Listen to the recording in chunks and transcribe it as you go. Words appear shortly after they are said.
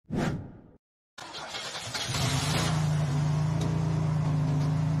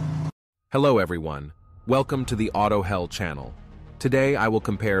Hello everyone, welcome to the AutoHell channel. Today I will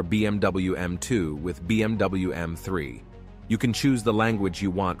compare BMW M2 with BMW M3. You can choose the language you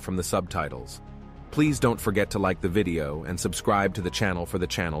want from the subtitles. Please don't forget to like the video and subscribe to the channel for the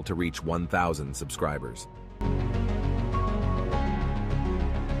channel to reach 1,000 subscribers.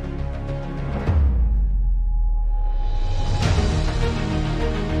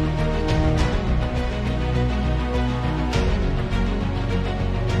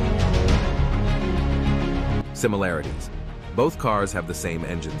 Similarities. Both cars have the same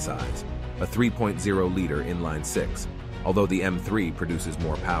engine size, a 3.0-liter inline-six, although the M3 produces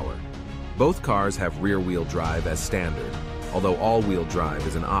more power. Both cars have rear-wheel drive as standard, although all-wheel drive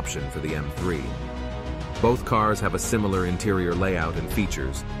is an option for the M3. Both cars have a similar interior layout and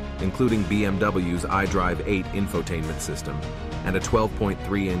features, including BMW's iDrive 8 infotainment system and a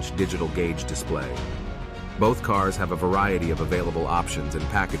 12.3-inch digital gauge display. Both cars have a variety of available options and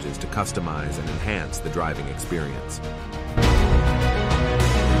packages to customize and enhance the driving experience.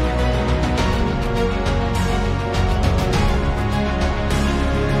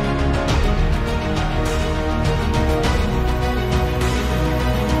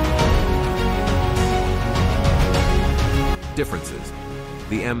 Differences.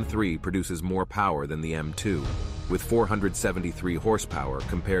 The M3 produces more power than the M2, with 473 horsepower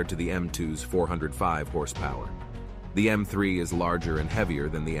compared to the M2's 405 horsepower. The M3 is larger and heavier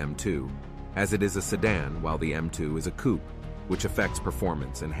than the M2, as it is a sedan while the M2 is a coupe, which affects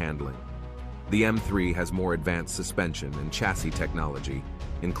performance and handling. The M3 has more advanced suspension and chassis technology,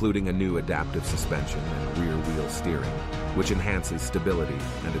 including a new adaptive suspension and rear-wheel steering, which enhances stability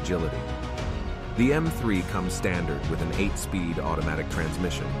and agility. The M3 comes standard with an 8-speed automatic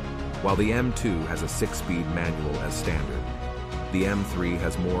transmission, while the M2 has a 6-speed manual as standard. The M3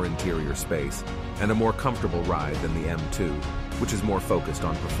 has more interior space and a more comfortable ride than the M2, which is more focused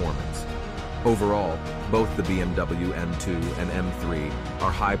on performance. Overall, both the BMW M2 and M3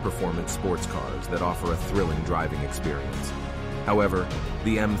 are high-performance sports cars that offer a thrilling driving experience. However,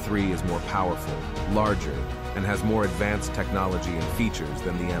 the M3 is more powerful, larger, and has more advanced technology and features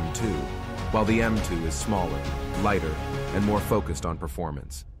than the M2, while the M2 is smaller, lighter, and more focused on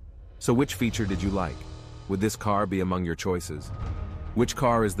performance. So which feature did you like? Would this car be among your choices? Which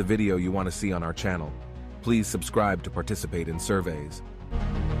car is the video you want to see on our channel? Please subscribe to participate in surveys.